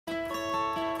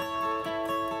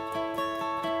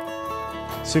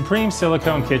Supreme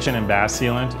Silicone Kitchen and Bath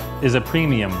Sealant is a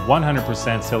premium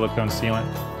 100% silicone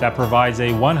sealant that provides a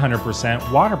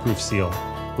 100% waterproof seal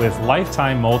with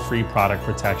lifetime mold-free product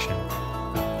protection.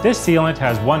 This sealant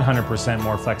has 100%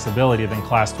 more flexibility than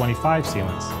Class 25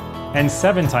 sealants and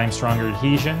 7 times stronger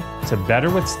adhesion to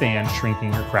better withstand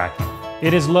shrinking or cracking.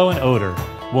 It is low in odor,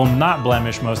 will not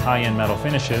blemish most high-end metal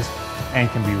finishes, and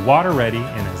can be water ready in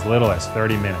as little as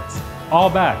 30 minutes. All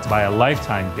backed by a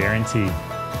lifetime guarantee.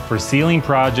 For sealing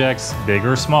projects, big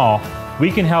or small, we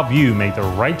can help you make the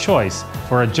right choice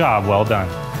for a job well done.